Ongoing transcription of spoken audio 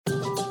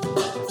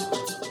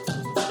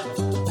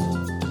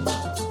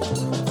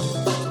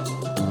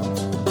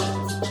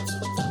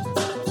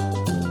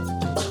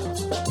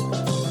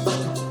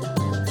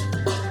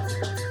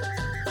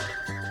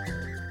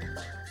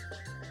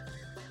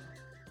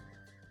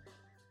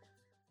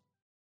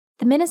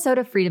The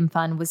Minnesota Freedom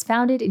Fund was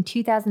founded in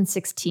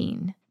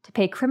 2016 to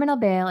pay criminal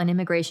bail and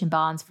immigration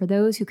bonds for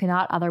those who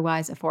cannot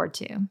otherwise afford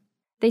to.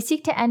 They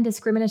seek to end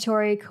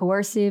discriminatory,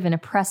 coercive, and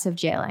oppressive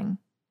jailing.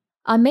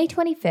 On May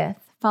 25th,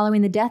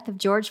 following the death of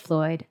George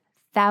Floyd,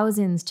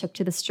 thousands took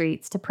to the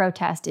streets to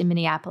protest in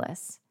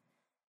Minneapolis.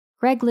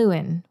 Greg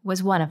Lewin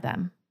was one of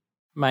them.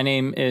 My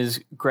name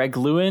is Greg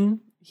Lewin,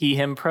 he,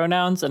 him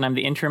pronouns, and I'm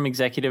the interim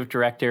executive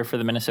director for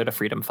the Minnesota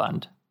Freedom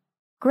Fund.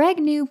 Greg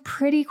knew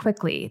pretty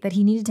quickly that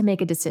he needed to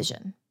make a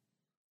decision.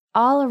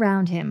 All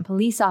around him,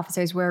 police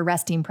officers were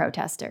arresting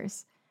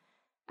protesters.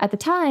 At the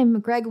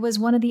time, Greg was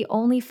one of the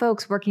only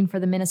folks working for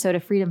the Minnesota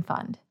Freedom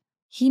Fund.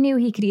 He knew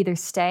he could either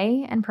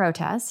stay and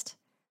protest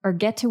or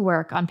get to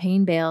work on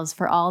paying bails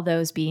for all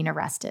those being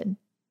arrested.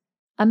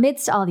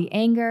 Amidst all the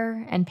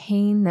anger and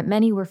pain that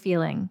many were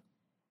feeling,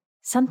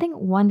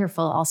 something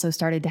wonderful also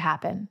started to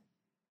happen.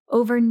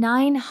 Over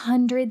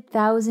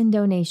 900,000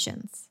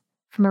 donations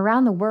from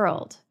around the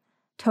world,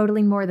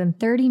 totaling more than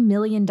 $30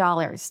 million,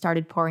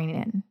 started pouring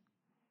in.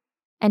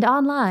 And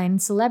online,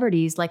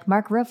 celebrities like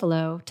Mark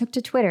Ruffalo took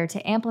to Twitter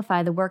to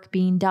amplify the work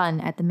being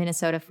done at the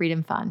Minnesota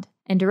Freedom Fund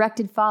and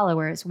directed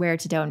followers where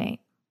to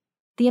donate.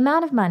 The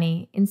amount of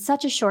money in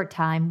such a short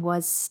time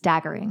was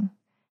staggering,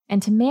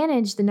 and to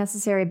manage the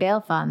necessary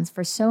bail funds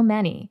for so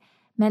many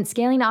meant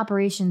scaling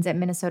operations at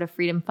Minnesota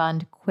Freedom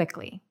Fund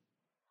quickly,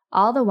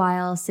 all the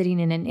while sitting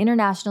in an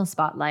international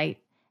spotlight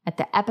at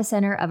the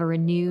epicenter of a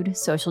renewed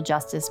social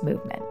justice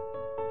movement.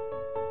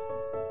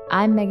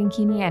 I'm Megan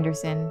Keeney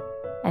Anderson,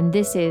 and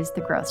this is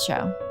The Growth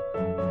Show.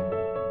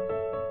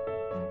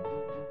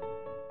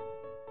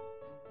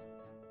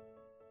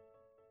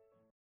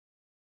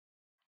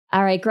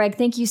 All right, Greg,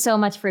 thank you so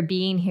much for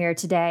being here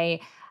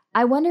today.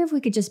 I wonder if we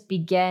could just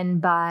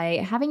begin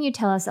by having you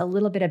tell us a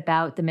little bit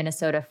about the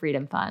Minnesota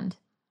Freedom Fund.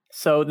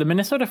 So the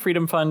Minnesota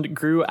Freedom Fund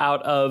grew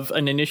out of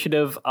an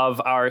initiative of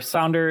our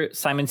founder,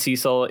 Simon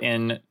Cecil,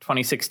 in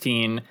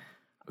 2016,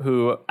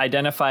 who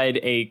identified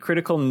a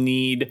critical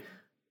need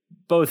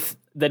both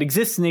that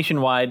exists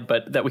nationwide,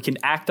 but that we can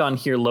act on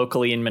here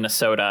locally in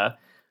Minnesota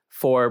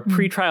for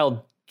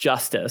pretrial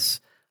justice.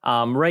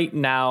 Right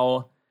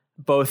now,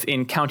 both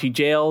in county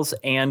jails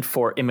and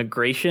for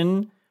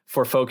immigration,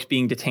 for folks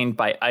being detained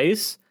by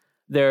ICE,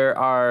 there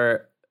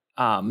are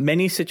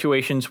many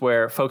situations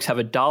where folks have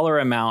a dollar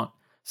amount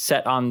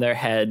set on their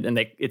head, and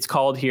it's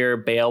called here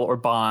bail or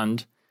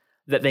bond,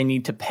 that they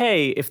need to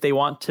pay if they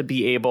want to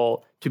be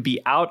able to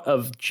be out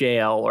of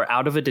jail or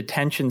out of a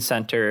detention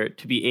center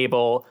to be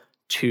able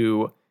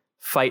to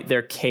fight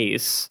their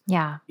case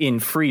in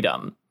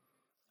freedom.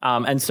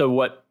 And so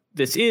what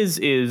this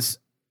is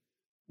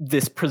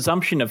this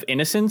presumption of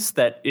innocence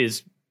that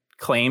is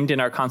claimed in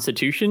our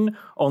Constitution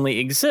only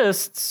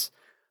exists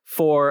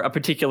for a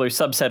particular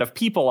subset of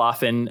people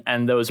often,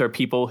 and those are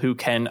people who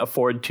can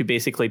afford to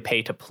basically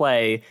pay to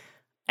play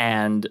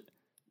and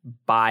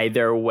buy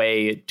their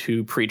way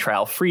to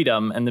pretrial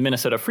freedom. And the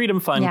Minnesota Freedom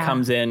Fund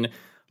comes in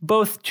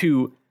both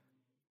to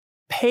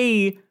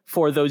pay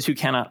for those who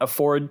cannot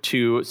afford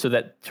to, so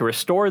that to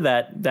restore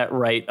that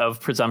right of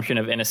presumption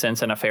of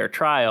innocence and a fair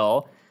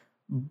trial,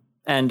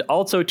 and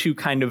also to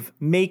kind of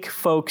make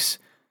folks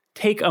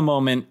take a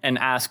moment and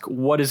ask,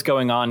 what is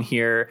going on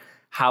here?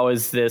 How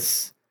is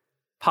this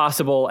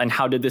possible? And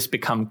how did this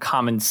become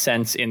common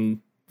sense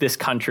in this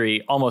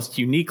country, almost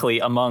uniquely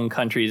among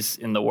countries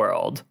in the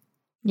world?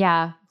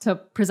 Yeah. So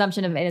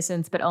presumption of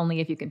innocence, but only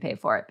if you can pay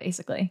for it,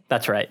 basically.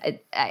 That's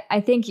right. I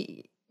think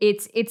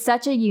it's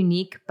such a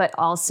unique, but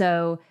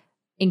also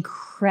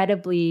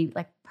incredibly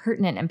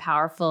pertinent and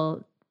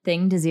powerful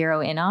thing to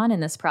zero in on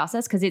in this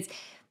process, because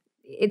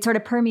it sort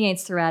of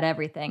permeates throughout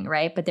everything,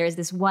 right? But there's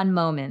this one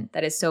moment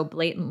that is so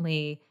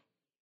blatantly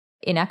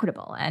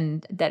inequitable,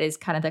 and that is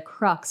kind of the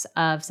crux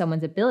of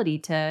someone's ability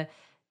to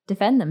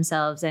defend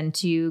themselves and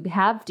to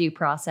have due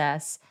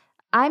process.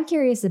 I'm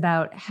curious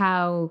about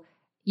how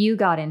you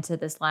got into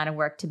this line of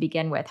work to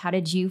begin with. How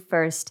did you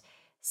first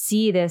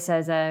see this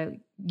as a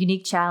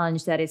unique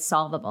challenge that is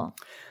solvable?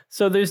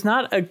 So there's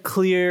not a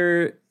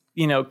clear,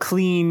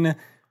 clean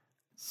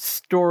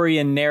story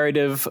and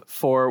narrative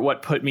for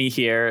what put me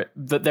here.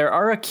 But there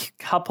are a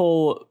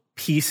couple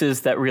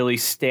pieces that really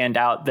stand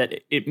out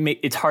that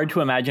it's hard to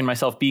imagine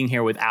myself being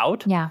here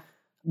without. Yeah.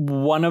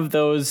 One of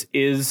those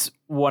is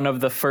one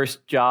of the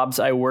first jobs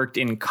I worked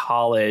in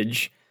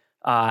college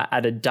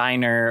at a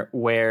diner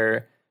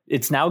where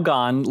it's now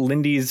gone,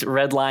 Lindy's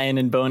Red Lion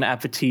and Bon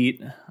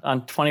Appetit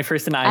on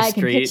 21st and I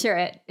Street. I can picture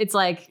it. It's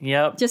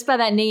just by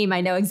that name,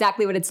 I know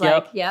exactly what it's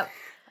like. Yep.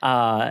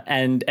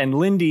 And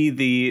Lindy,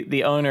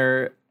 the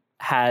owner,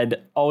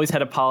 had always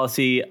had a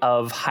policy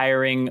of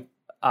hiring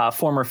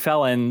former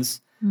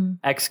felons,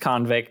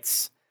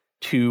 ex-convicts,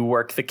 to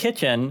work the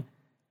kitchen.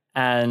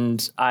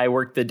 And I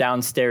worked the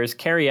downstairs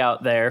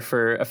carryout there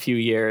for a few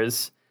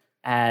years.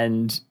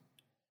 And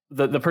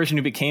the person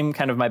who became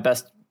kind of my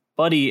best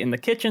buddy in the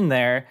kitchen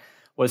there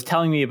was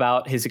telling me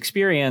about his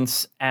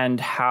experience and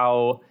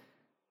how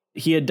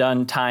he had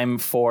done time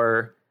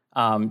for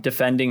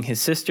defending his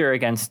sister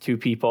against two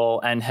people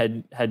and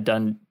had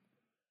done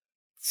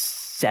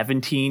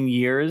 17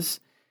 years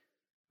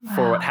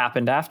for what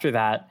happened after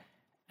that.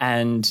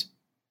 And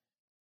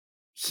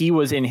he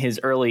was in his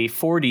early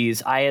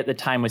 40s. I, at the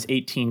time, was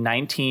 18,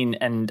 19.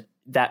 And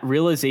that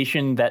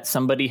realization that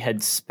somebody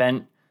had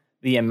spent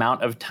the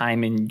amount of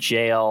time in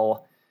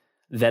jail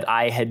that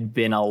I had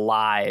been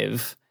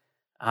alive,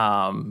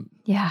 kind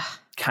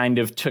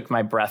of took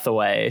my breath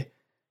away.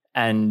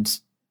 And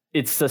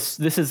this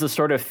is the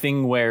sort of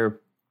thing where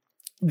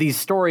these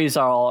stories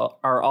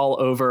are all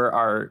over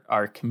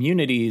our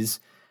communities,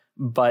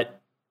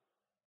 but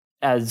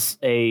as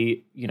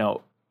a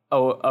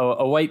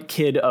white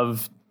kid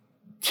of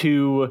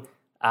two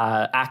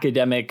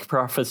academic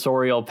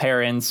professorial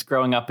parents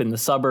growing up in the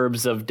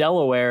suburbs of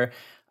Delaware,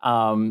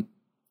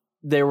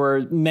 there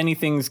were many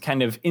things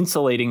kind of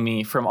insulating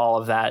me from all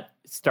of that,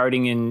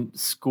 starting in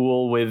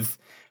school with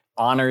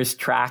honors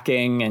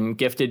tracking and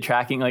gifted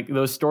tracking. Like,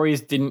 those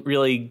stories didn't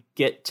really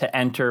get to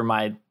enter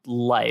my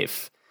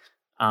life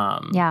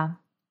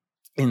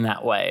in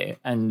that way.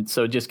 And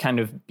so just kind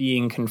of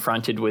being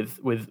confronted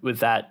with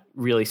that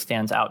really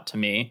stands out to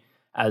me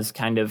as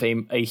kind of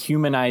a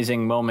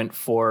humanizing moment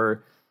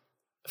for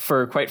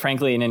quite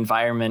frankly, an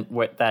environment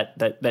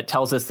that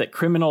tells us that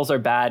criminals are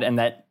bad and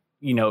that,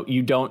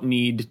 you don't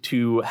need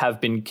to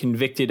have been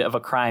convicted of a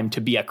crime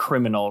to be a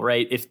criminal,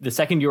 right? If the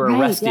second you're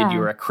arrested,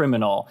 you're a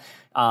criminal,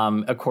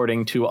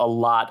 according to a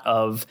lot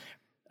of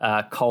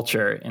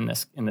culture in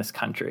this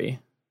country.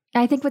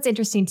 I think what's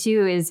interesting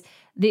too is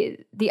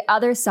the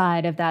other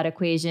side of that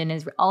equation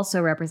is also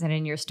represented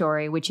in your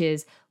story, which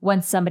is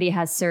once somebody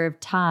has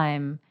served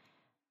time,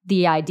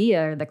 the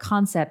idea or the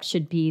concept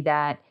should be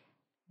that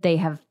they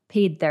have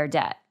paid their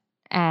debt.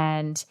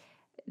 And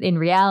in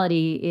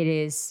reality, it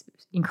is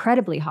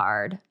incredibly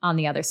hard on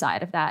the other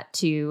side of that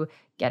to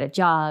get a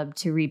job,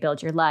 to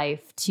rebuild your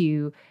life,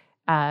 to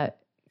kind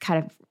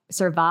of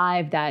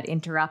survive that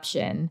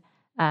interruption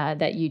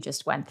that you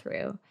just went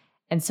through.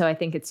 And so I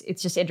think it's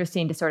just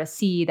interesting to sort of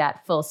see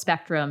that full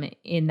spectrum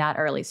in that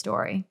early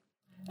story.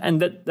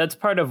 And that's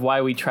part of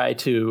why we try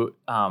to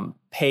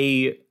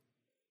pay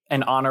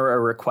and honor a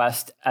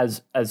request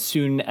as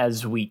soon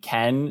as we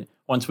can.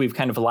 Once we've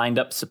kind of lined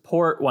up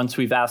support, once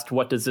we've asked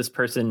what does this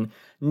person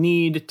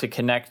need to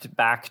connect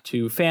back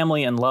to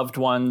family and loved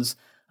ones,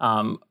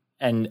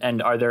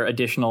 and are there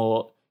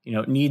additional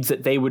needs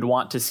that they would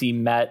want to see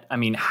met? I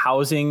mean,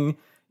 housing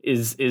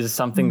is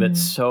something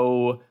that's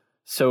so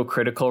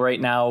critical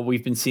right now.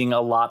 We've been seeing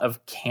a lot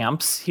of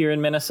camps here in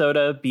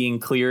Minnesota being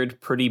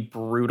cleared pretty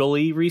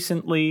brutally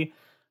recently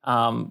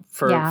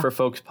for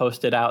folks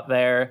posted out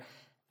there,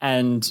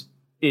 and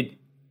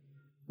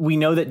we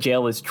know that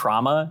jail is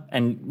trauma,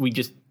 and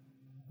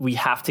we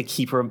have to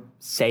keep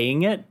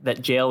saying it,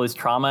 that jail is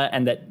trauma,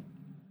 and that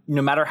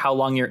no matter how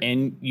long you're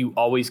in, you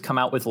always come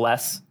out with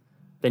less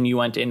than you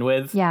went in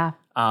with. Yeah.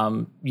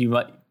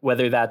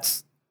 Whether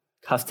that's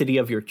custody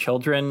of your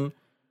children,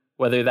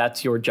 whether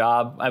that's your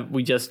job.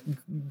 We just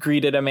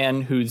greeted a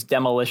man whose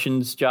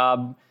demolitions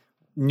job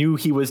knew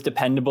he was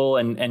dependable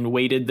and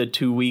waited the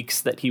 2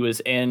 weeks that he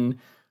was in.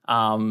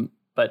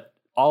 But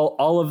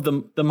all of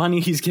the money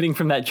he's getting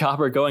from that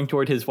job are going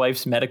toward his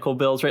wife's medical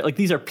bills, right? Like,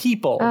 these are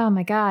people. Oh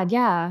my God.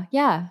 Yeah.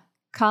 Yeah.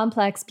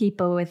 Complex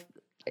people with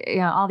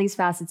all these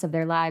facets of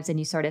their lives, and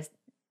you sort of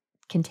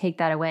can take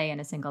that away in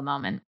a single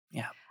moment.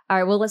 Yeah. All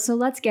right. Well,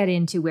 let's get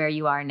into where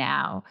you are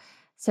now.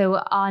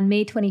 So on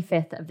May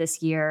 25th of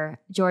this year,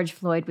 George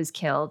Floyd was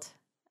killed,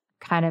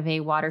 kind of a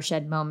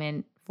watershed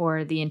moment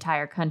for the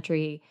entire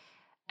country.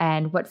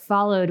 And what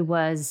followed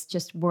was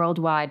just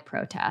worldwide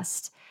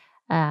protest.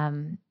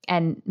 And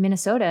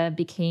Minnesota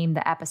became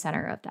the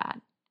epicenter of that.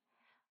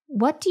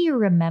 What do you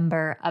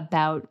remember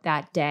about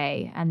that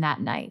day and that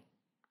night?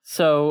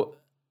 So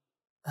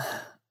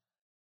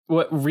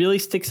what really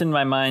sticks in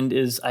my mind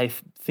is, I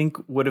think,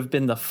 would have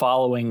been the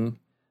following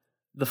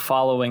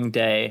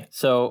day.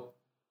 So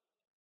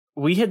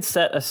we had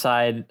set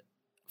aside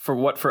for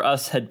what for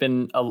us had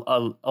been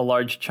a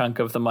large chunk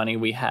of the money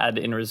we had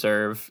in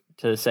reserve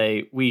to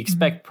say, we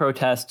expect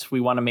protests. We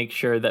want to make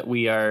sure that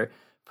we are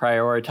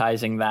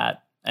prioritizing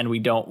that, and we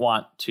don't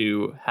want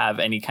to have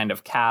any kind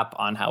of cap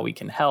on how we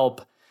can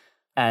help.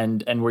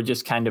 And we're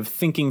just kind of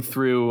thinking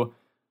through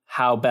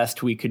how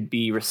best we could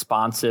be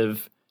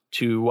responsive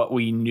to what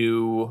we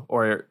knew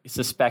or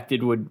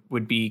suspected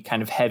would be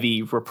kind of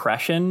heavy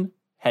repression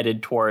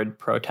headed toward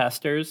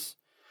protesters.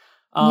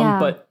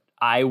 But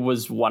I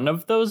was one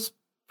of those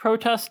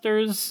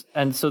protesters.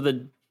 And so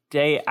the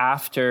day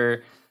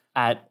after,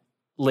 at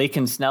Lake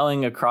and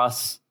Snelling,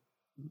 across,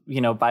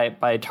 by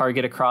a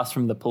Target across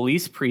from the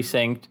police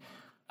precinct,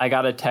 I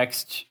got a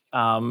text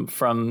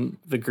from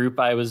the group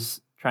I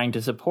was trying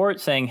to support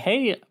saying,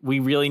 hey, we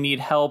really need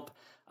help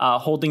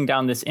holding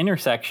down this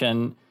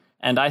intersection.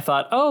 And I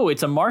thought, oh,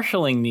 it's a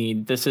marshaling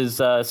need. This is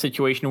a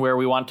situation where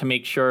we want to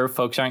make sure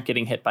folks aren't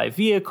getting hit by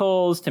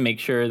vehicles, to make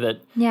sure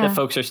that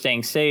folks are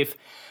staying safe.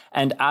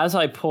 And as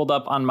I pulled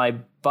up on my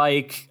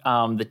bike,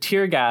 the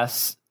tear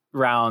gas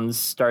rounds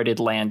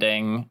started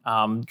landing,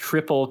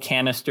 triple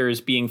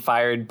canisters being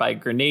fired by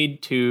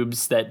grenade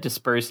tubes that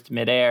dispersed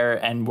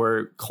midair and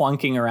were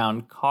clunking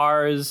around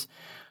cars.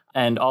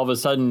 And all of a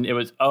sudden it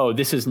was, oh,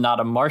 this is not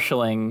a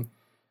marshalling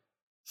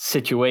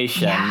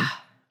situation. Yeah.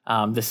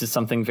 This is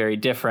something very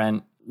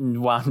different.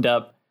 Wound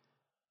up,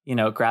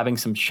 grabbing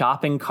some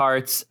shopping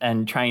carts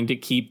and trying to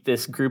keep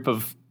this group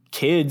of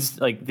kids,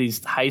 like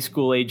these high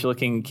school age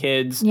looking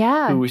kids,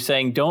 who were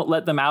saying, don't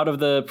let them out of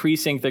the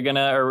precinct. They're going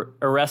to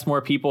arrest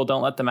more people.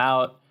 Don't let them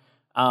out.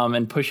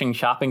 And pushing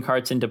shopping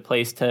carts into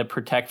place to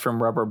protect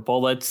from rubber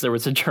bullets. There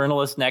was a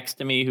journalist next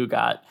to me who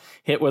got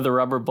hit with a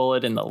rubber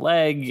bullet in the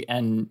leg.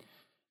 And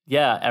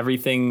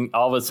everything,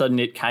 all of a sudden,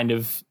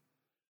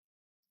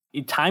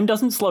 time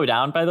doesn't slow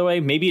down, by the way.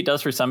 Maybe it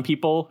does for some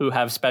people who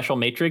have special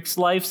matrix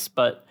lives,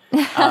 but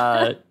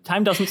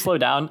time doesn't slow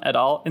down at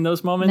all in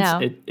those moments.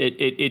 No.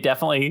 It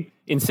definitely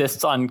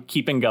insists on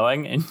keeping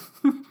going and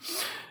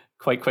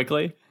quite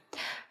quickly.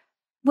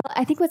 Well,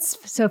 I think what's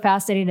so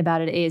fascinating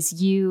about it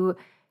is you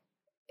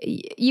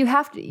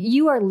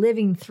are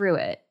living through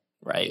it.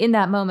 Right. In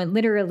that moment,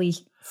 literally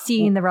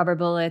seeing the rubber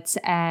bullets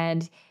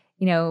and,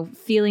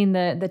 feeling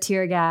the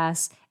tear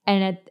gas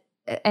and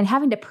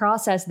having to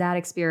process that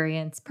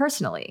experience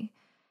personally.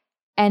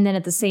 And then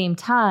at the same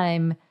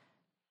time,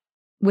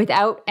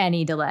 without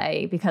any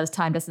delay, because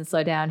time doesn't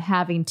slow down,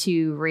 having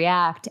to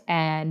react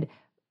and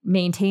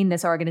maintain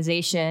this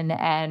organization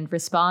and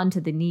respond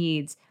to the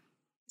needs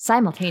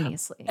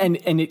simultaneously. And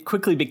it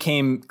quickly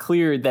became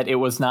clear that it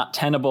was not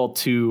tenable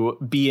to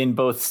be in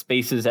both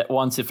spaces at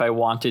once if I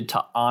wanted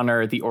to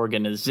honor the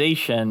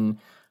organization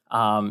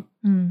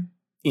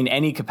in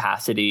any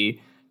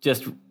capacity.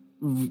 Just,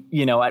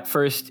 at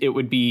first it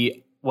would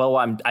be, well,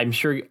 I'm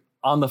sure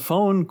on the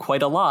phone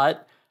quite a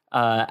lot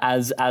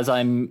as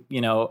I'm,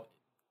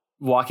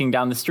 walking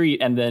down the street.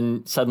 And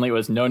then suddenly it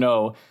was,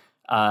 no,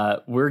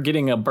 we're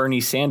getting a Bernie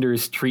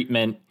Sanders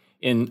treatment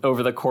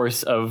over the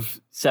course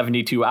of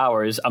 72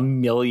 hours. 1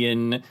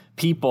 million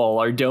people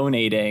are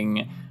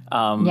donating.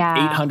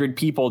 800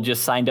 people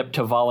just signed up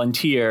to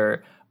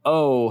volunteer.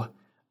 Oh,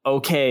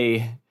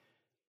 okay.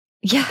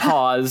 Yeah.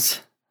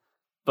 Pause.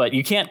 But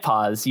you can't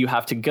pause. You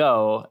have to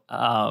go.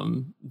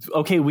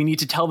 Okay, we need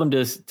to tell them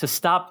to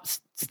stop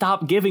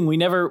giving. We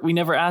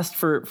never asked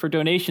for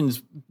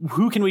donations.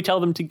 Who can we tell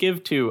them to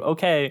give to?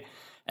 Okay.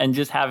 And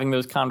just having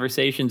those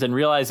conversations and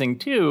realizing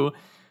too,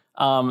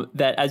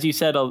 that, as you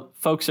said,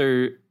 folks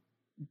are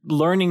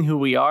learning who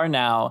we are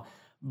now.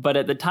 But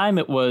at the time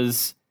it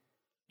was,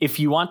 if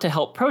you want to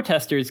help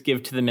protesters,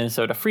 give to the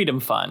Minnesota Freedom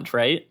Fund,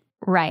 right?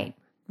 Right.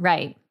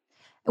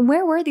 And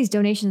where were these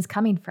donations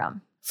coming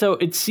from? So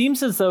it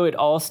seems as though it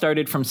all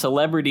started from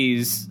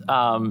celebrities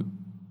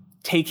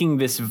taking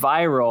this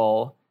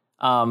viral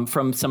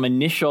from some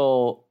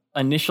initial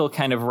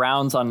kind of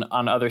rounds on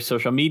other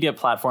social media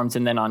platforms,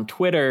 and then on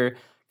Twitter,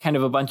 kind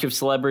of a bunch of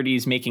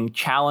celebrities making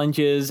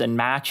challenges and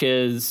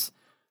matches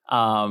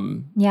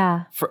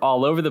for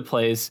all over the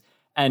place.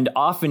 And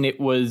often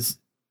it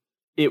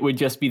would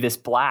just be this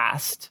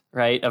blast,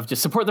 right, of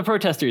just support the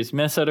protesters,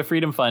 Minnesota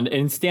Freedom Fund.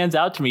 And it stands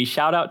out to me.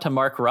 Shout out to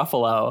Mark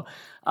Ruffalo.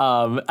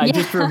 I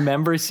just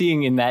remember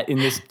seeing in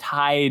this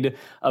tide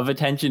of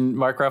attention,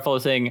 Mark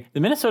Ruffalo saying, the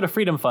Minnesota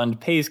Freedom Fund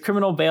pays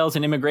criminal bails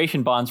and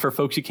immigration bonds for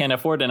folks who can't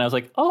afford it. And I was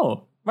like,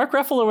 oh, Mark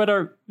Ruffalo read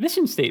our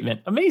mission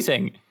statement.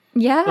 Amazing.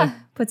 Yeah.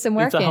 Put some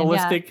work in.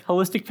 It's a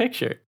holistic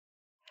picture.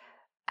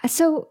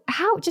 So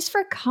how, just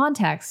for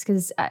context,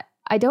 because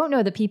I don't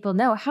know that people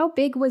know, how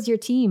big was your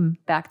team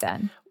back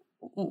then?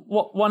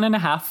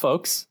 1.5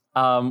 folks.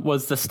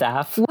 Was the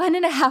staff.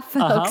 1.5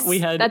 folks.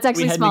 That's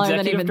actually smaller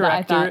than even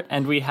I thought.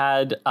 And we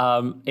had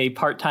a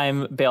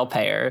part-time bail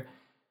payer.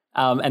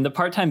 And the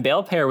part-time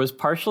bail payer was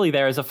partially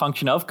there as a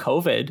function of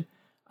COVID.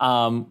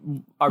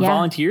 Our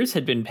volunteers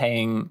had been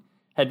paying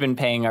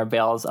our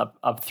bails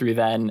up through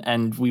then,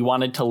 and we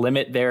wanted to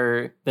limit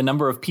the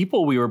number of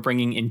people we were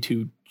bringing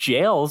into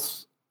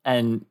jails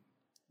and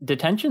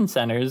detention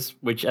centers,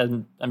 which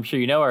I'm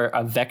sure you know are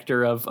a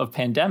vector of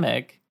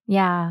pandemic.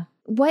 Yeah.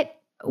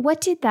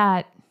 What did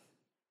that?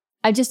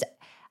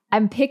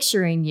 I'm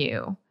picturing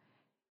you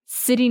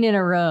sitting in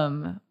a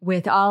room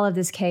with all of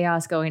this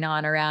chaos going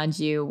on around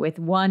you, with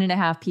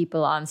 1.5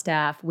 people on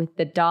staff, with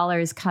the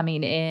dollars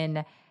coming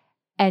in,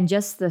 and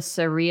just the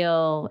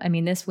surreal. I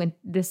mean,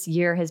 this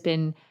year has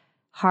been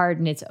hard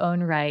in its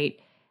own right.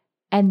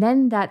 And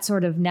then that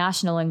sort of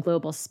national and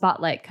global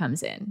spotlight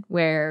comes in,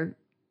 where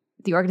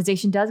the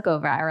organization does go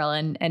viral,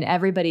 and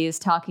everybody is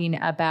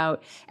talking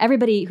about,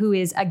 everybody who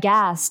is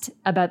aghast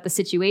about the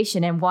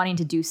situation and wanting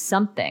to do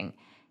something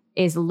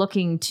is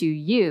looking to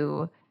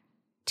you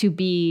to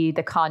be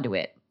the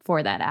conduit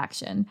for that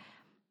action.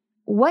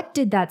 What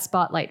did that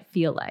spotlight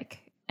feel like?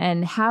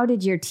 And how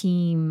did your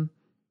team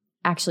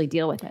actually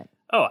deal with it?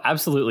 Oh,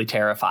 absolutely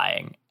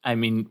terrifying. I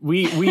mean,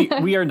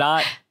 we are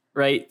not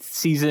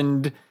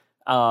seasoned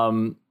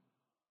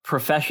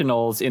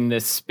professionals in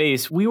this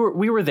space. We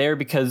were there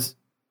because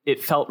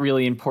it felt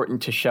really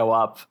important to show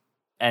up,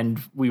 and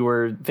we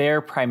were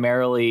there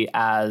primarily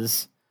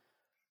as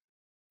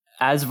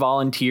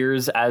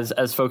volunteers,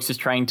 as folks just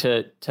trying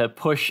to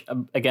push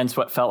against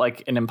what felt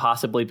like an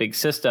impossibly big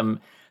system.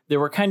 There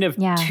were kind of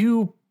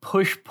two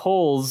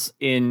push-pulls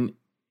in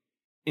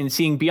in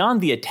seeing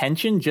beyond the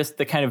attention, just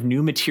the kind of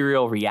new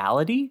material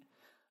reality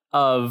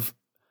of,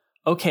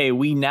 okay,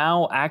 we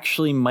now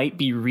actually might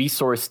be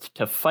resourced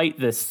to fight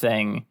this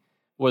thing,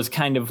 was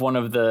kind of one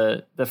of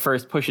the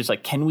first pushes.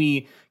 Like, can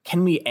we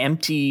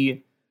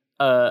empty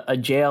a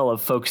jail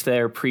of folks that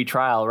are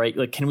pre-trial, right?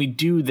 Like, can we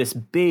do this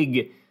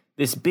big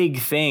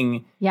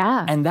thing?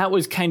 Yeah. And that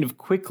was kind of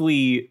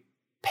quickly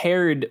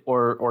paired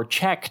or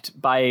checked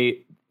by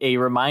a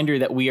reminder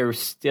that we are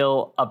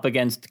still up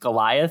against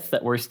Goliath,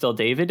 that we're still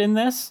David in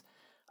this.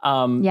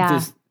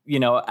 This,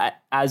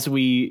 as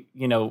we,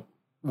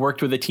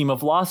 worked with a team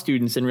of law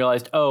students and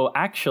realized, oh,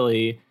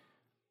 actually,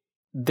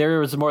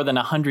 there was more than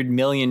 $100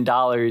 million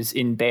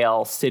in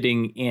bail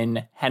sitting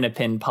in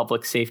Hennepin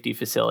Public Safety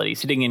Facility,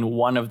 sitting in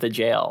one of the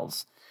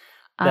jails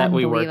that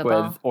we work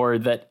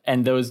with,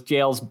 and those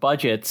jails'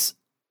 budgets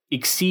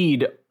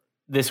exceed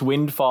this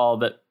windfall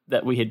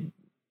that we had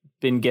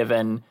been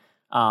given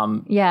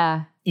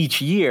each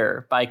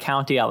year by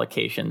county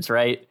allocations,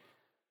 right?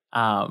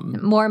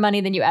 More money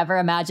than you ever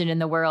imagined in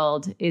the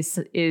world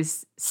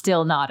is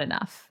still not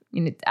enough. I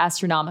mean, it's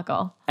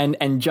astronomical.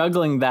 And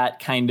juggling that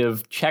kind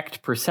of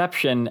checked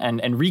perception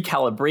and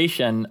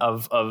recalibration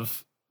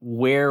of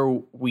where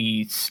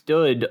we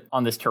stood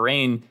on this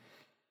terrain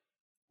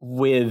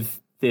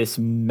with this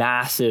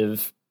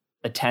massive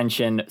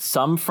attention,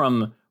 some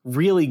from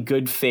really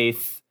good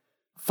faith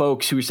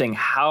folks who are saying,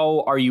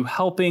 how are you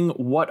helping?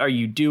 What are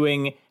you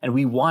doing? And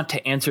we want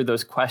to answer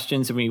those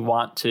questions, and we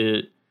want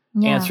to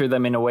answer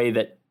them in a way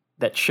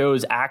that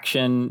shows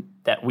action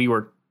that we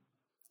were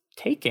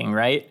taking,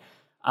 right?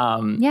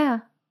 And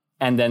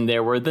then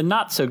there were the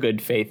not so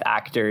good faith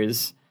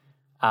actors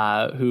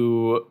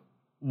who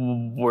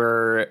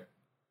were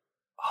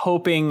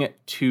hoping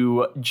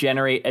to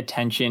generate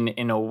attention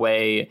in a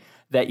way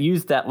that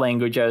used that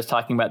language I was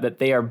talking about, that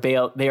they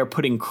are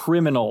putting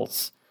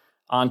criminals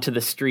onto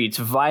the streets.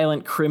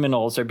 Violent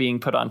criminals are being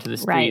put onto the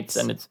streets,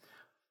 and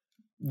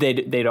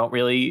they aren't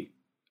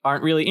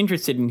really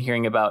interested in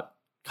hearing about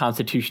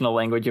constitutional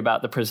language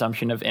about the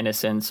presumption of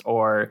innocence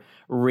or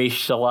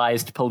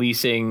racialized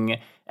policing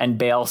and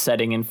bail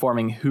setting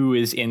informing who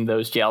is in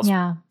those jails.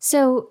 Yeah.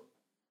 So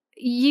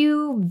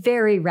you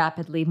very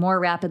rapidly, more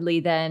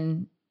rapidly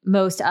than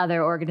most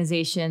other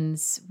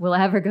organizations will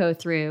ever go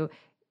through,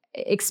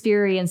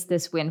 experience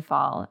this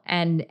windfall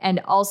and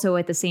also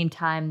at the same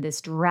time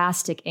this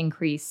drastic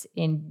increase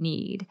in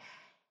need.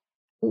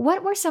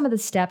 What were some of the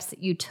steps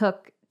that you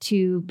took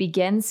to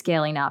begin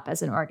scaling up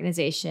as an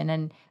organization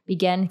and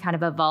begin kind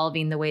of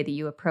evolving the way that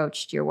you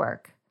approached your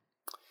work?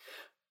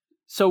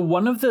 So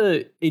one of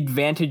the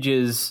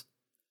advantages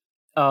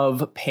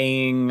of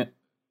paying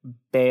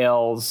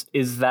bails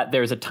is that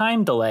there's a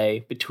time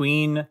delay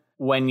between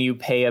when you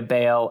pay a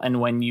bail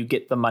and when you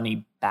get the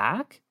money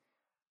back.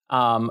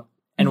 And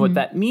what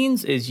that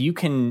means is you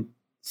can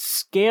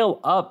scale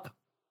up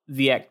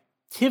the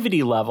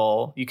activity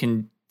level. You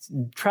can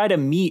try to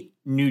meet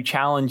new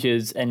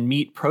challenges and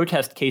meet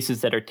protest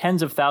cases that are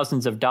tens of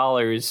thousands of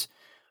dollars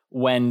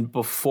when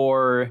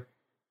before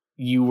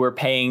you were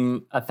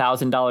paying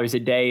 $1,000 a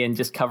day and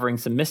just covering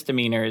some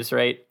misdemeanors,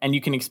 right? And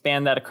you can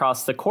expand that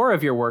across the core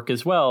of your work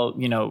as well.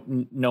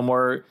 No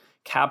more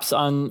caps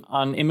on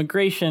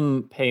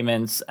immigration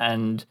payments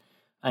and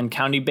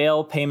county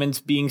bail payments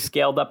being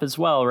scaled up as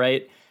well,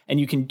 right? And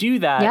you can do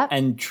that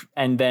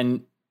and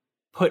then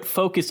put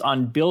focus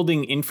on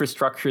building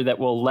infrastructure that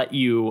will let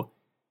you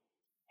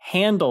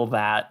handle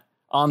that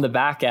on the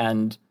back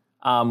end,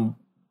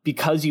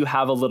 because you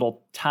have a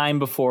little time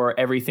before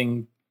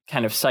everything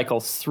kind of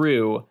cycles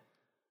through.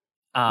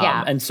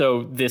 And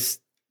so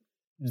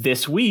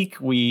this week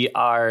we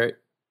are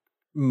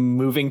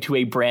moving to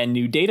a brand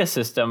new data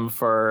system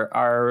for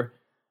our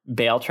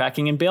bail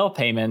tracking and bail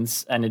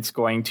payments, and it's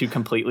going to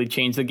completely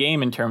change the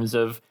game in terms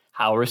of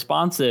how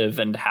responsive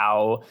and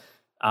how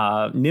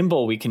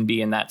nimble we can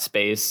be in that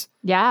space.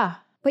 Yeah.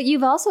 But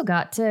you've also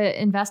got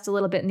to invest a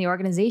little bit in the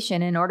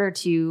organization in order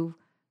to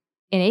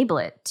enable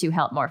it to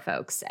help more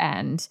folks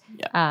and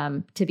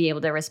to be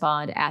able to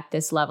respond at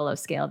this level of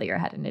scale that you're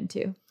heading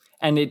into.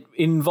 And it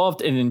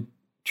involved a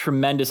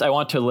tremendous, I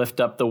want to lift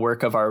up the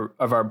work of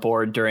our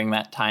board during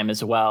that time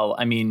as well.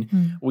 I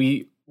mean,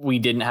 we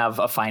didn't have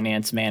a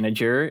finance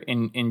manager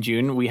in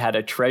June. We had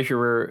a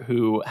treasurer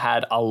who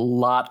had a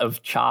lot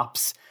of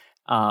chops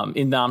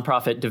in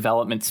nonprofit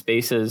development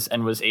spaces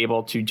and was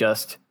able to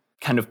just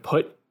kind of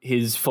put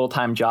his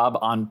full-time job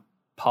on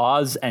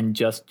pause and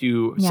just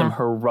do some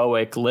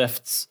heroic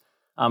lifts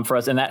for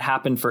us. And that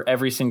happened for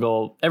every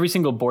single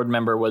board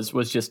member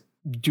was just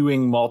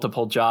doing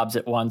multiple jobs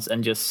at once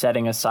and just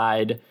setting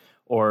aside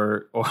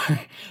or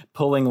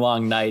pulling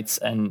long nights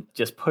and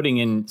just putting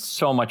in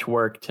so much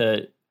work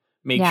to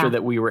make sure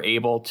that we were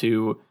able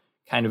to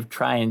kind of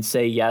try and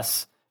say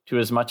yes to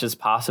as much as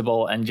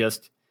possible. And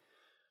just,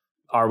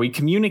 are we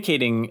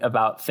communicating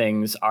about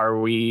things? Are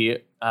we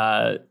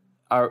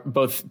are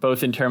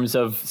both in terms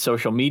of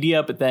social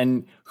media, but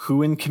then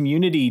who in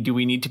community do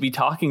we need to be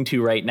talking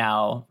to right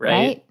now?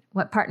 Right.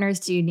 What partners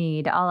do you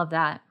need? All of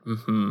that.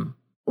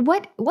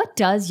 What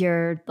does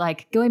your,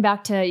 going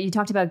back to, you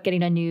talked about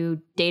getting a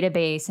new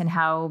database and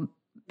how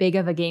big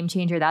of a game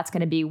changer that's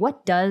going to be.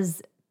 What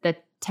does the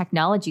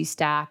technology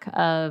stack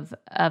of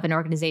an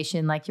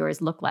organization like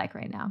yours look like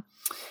right now?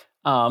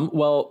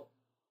 Well,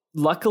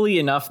 luckily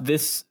enough,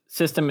 this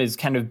system is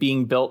kind of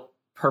being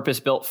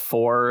purpose-built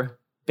for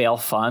bail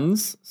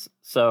funds.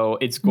 So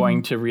it's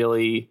going to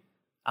really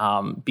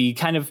be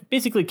kind of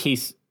basically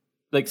case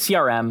like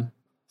CRM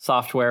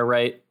software,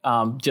 right?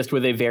 Just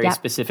with a very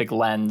specific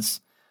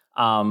lens.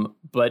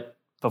 But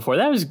before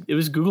that, it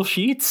was Google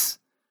Sheets,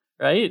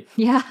 right?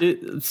 Yeah.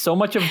 So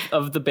much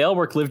of the bail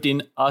work lived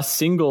in a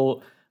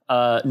single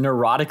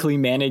neurotically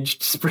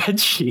managed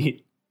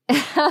spreadsheet.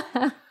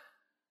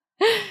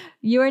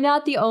 You are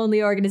not the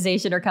only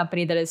organization or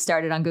company that has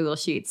started on Google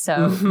Sheets,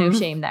 so no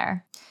shame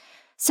there.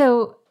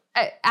 So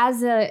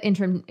as an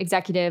interim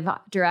executive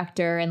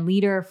director and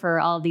leader for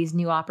all of these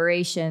new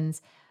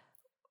operations,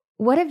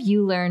 what have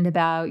you learned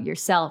about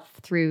yourself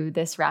through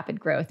this rapid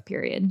growth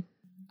period?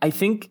 I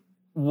think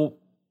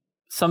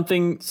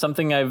something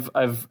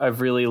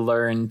I've really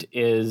learned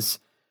is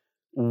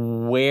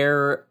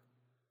where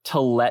to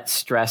let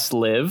stress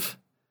live.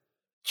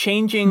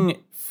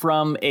 Changing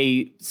from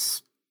a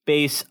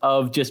space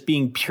of just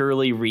being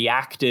purely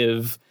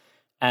reactive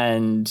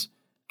and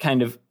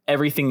kind of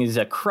everything is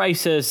a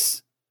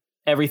crisis,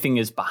 everything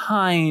is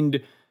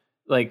behind,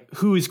 like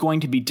who is going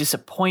to be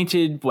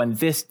disappointed when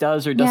this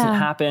does or doesn't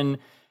happen,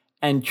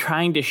 and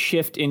trying to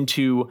shift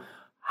into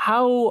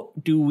how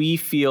do we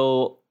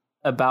feel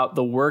about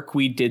the work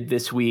we did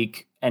this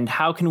week and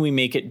how can we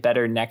make it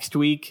better next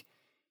week?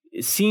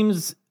 It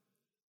seems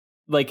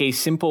like a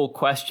simple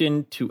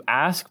question to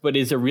ask, but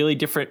is a really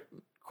different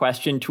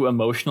question to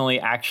emotionally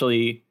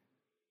actually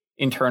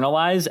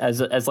internalize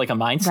as like a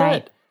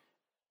mindset.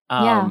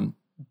 Right.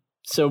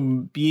 So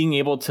being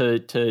able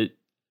to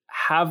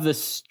have the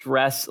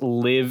stress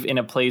live in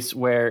a place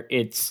where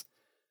it's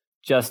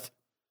just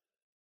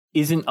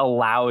isn't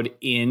allowed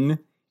in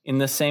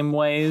the same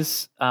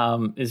ways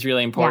is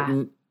really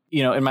important.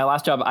 You know, in my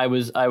last job, I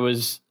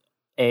was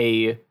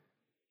a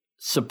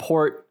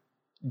support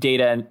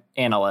data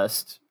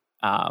analyst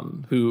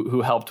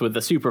who helped with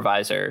the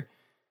supervisor.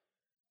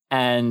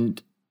 And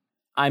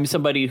I'm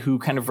somebody who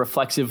kind of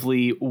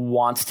reflexively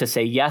wants to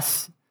say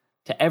yes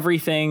to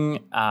everything,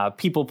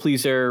 people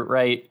pleaser,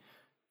 right?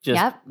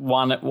 Just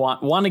want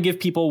to give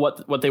people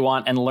what they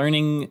want, and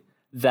learning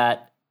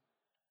that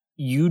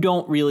you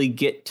don't really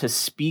get to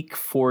speak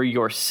for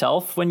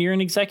yourself when you're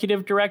an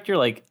executive director.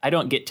 Like, I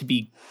don't get to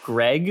be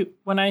Greg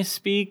when I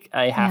speak.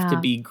 I have to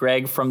be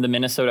Greg from the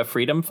Minnesota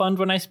Freedom Fund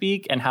when I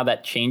speak, and how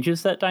that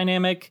changes that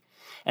dynamic,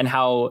 and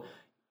how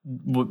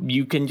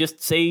you can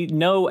just say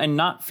no and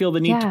not feel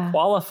the need to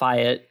qualify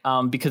it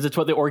because it's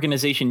what the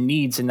organization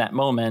needs in that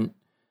moment.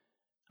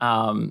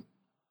 And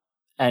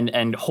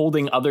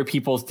holding other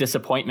people's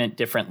disappointment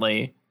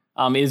differently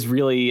is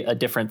really a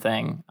different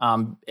thing.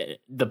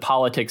 The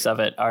politics of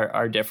it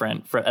are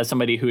different. As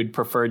somebody who had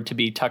preferred to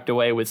be tucked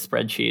away with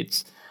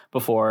spreadsheets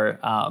before,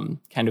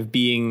 kind of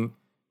being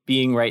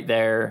right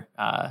there,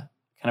 kind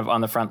of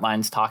on the front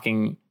lines,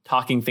 talking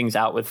things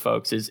out with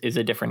folks is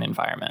a different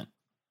environment.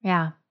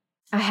 Yeah.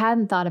 I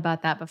hadn't thought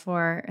about that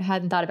before. I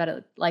hadn't thought about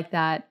it like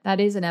that. That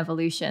is an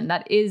evolution.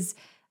 That is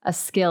a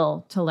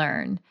skill to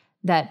learn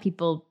that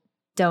people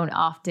don't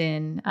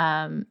often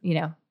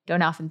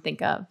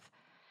think of.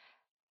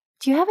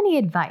 Do you have any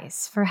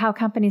advice for how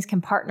companies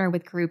can partner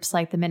with groups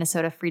like the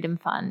Minnesota Freedom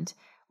Fund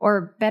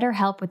or better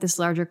help with this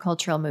larger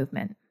cultural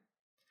movement?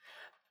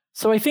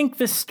 So I think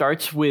this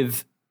starts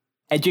with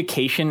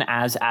education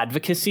as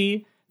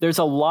advocacy. There's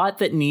a lot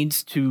that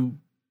needs to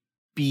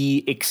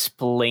be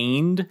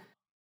explained.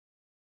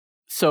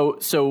 So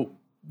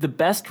the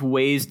best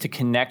ways to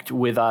connect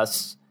with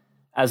us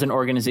as an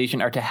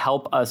organization are to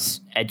help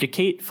us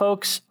educate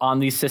folks on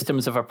these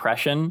systems of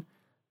oppression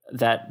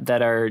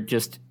that are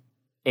just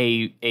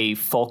a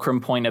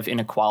fulcrum point of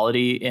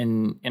inequality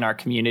in our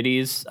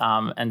communities,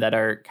 and that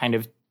are kind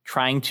of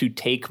trying to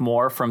take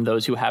more from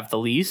those who have the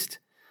least.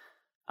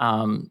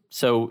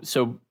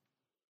 So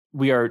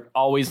we are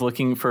always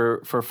looking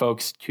for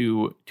folks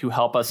to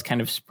help us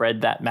kind of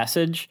spread that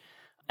message.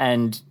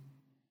 And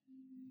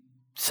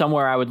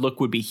somewhere I would look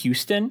would be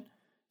Houston,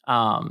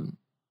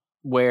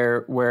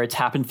 where it's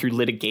happened through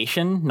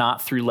litigation,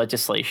 not through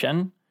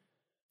legislation.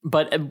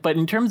 But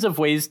in terms of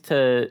ways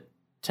to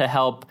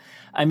help,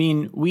 I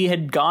mean, we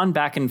had gone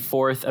back and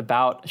forth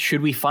about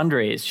should we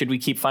fundraise, should we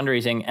keep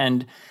fundraising,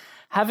 and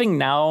having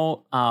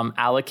now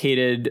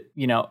allocated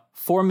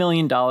 $4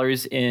 million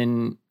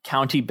in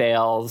county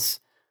bails,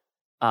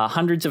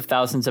 hundreds of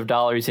thousands of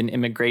dollars in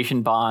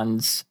immigration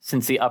bonds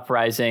since the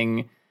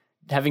uprising,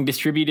 having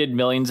distributed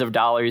millions of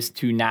dollars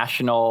to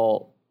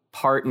national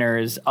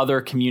partners,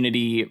 other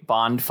community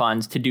bond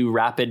funds to do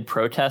rapid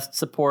protest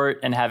support,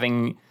 and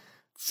having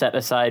set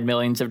aside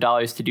millions of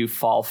dollars to do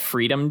Fall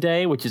Freedom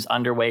Day, which is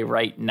underway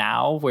right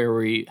now, where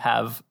we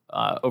have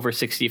over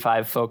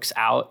 65 folks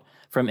out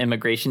from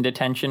immigration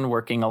detention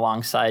working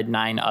alongside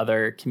 9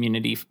 other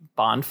community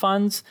bond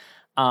funds.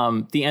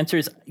 The answer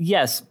is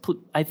yes.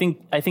 I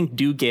think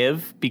do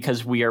give,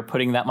 because we are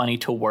putting that money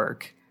to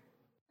work.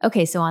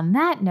 Okay, so on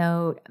that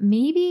note,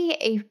 maybe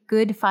a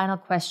good final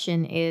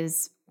question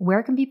is,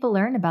 where can people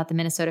learn about the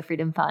Minnesota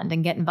Freedom Fund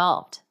and get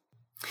involved?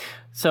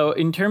 So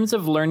in terms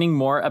of learning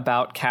more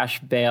about cash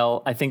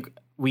bail, I think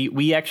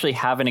we actually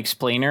have an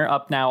explainer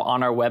up now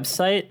on our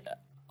website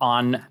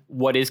on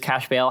what is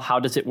cash bail, how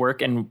does it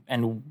work, and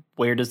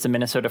where does the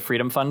Minnesota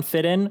Freedom Fund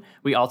fit in.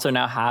 We also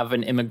now have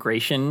an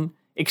immigration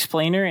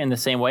explainer in the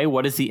same way.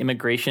 What is the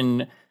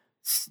immigration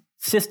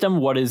system?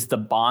 What is the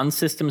bond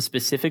system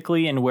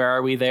specifically, and where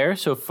are we there?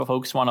 So if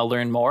folks want to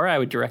learn more, I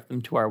would direct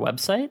them to our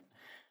website.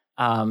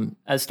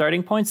 As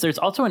starting points, there's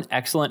also an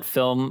excellent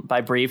film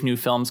by Brave New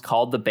Films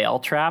called The Bail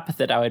Trap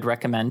that I would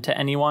recommend to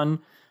anyone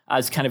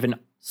as kind of an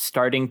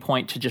starting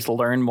point to just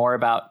learn more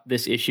about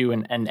this issue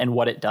and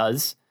what it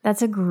does.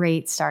 That's a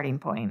great starting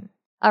point.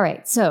 All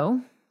right,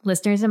 so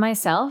listeners and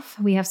myself,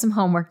 we have some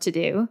homework to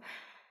do.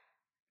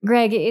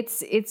 Greg,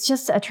 it's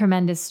just a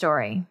tremendous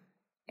story.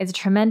 It's a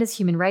tremendous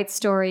human rights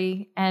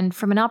story. And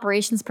from an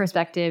operations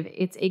perspective,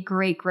 it's a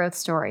great growth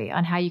story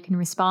on how you can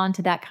respond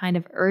to that kind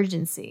of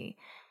urgency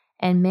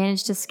and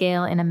manage to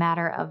scale in a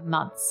matter of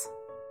months.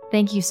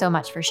 Thank you so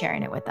much for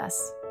sharing it with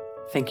us.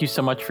 Thank you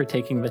so much for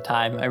taking the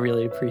time. I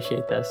really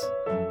appreciate this.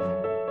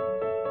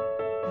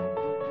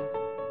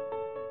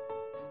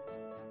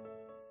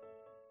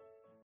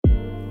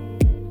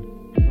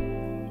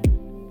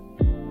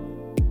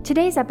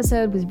 Today's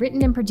episode was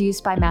written and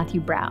produced by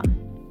Matthew Brown.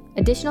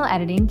 Additional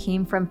editing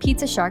came from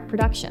Pizza Shark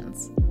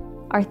Productions.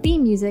 Our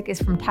theme music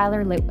is from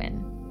Tyler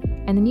Litwin.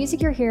 And the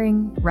music you're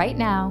hearing right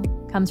now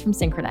comes from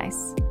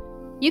Synchronize.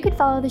 You could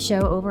follow the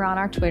show over on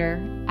our Twitter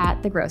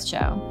 @The Gross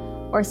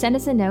Show, or send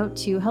us a note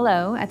to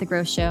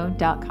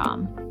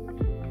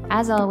hello@thegrossshow.com.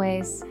 As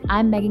always,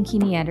 I'm Megan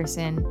Keeney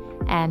Anderson,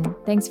 and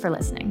thanks for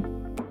listening.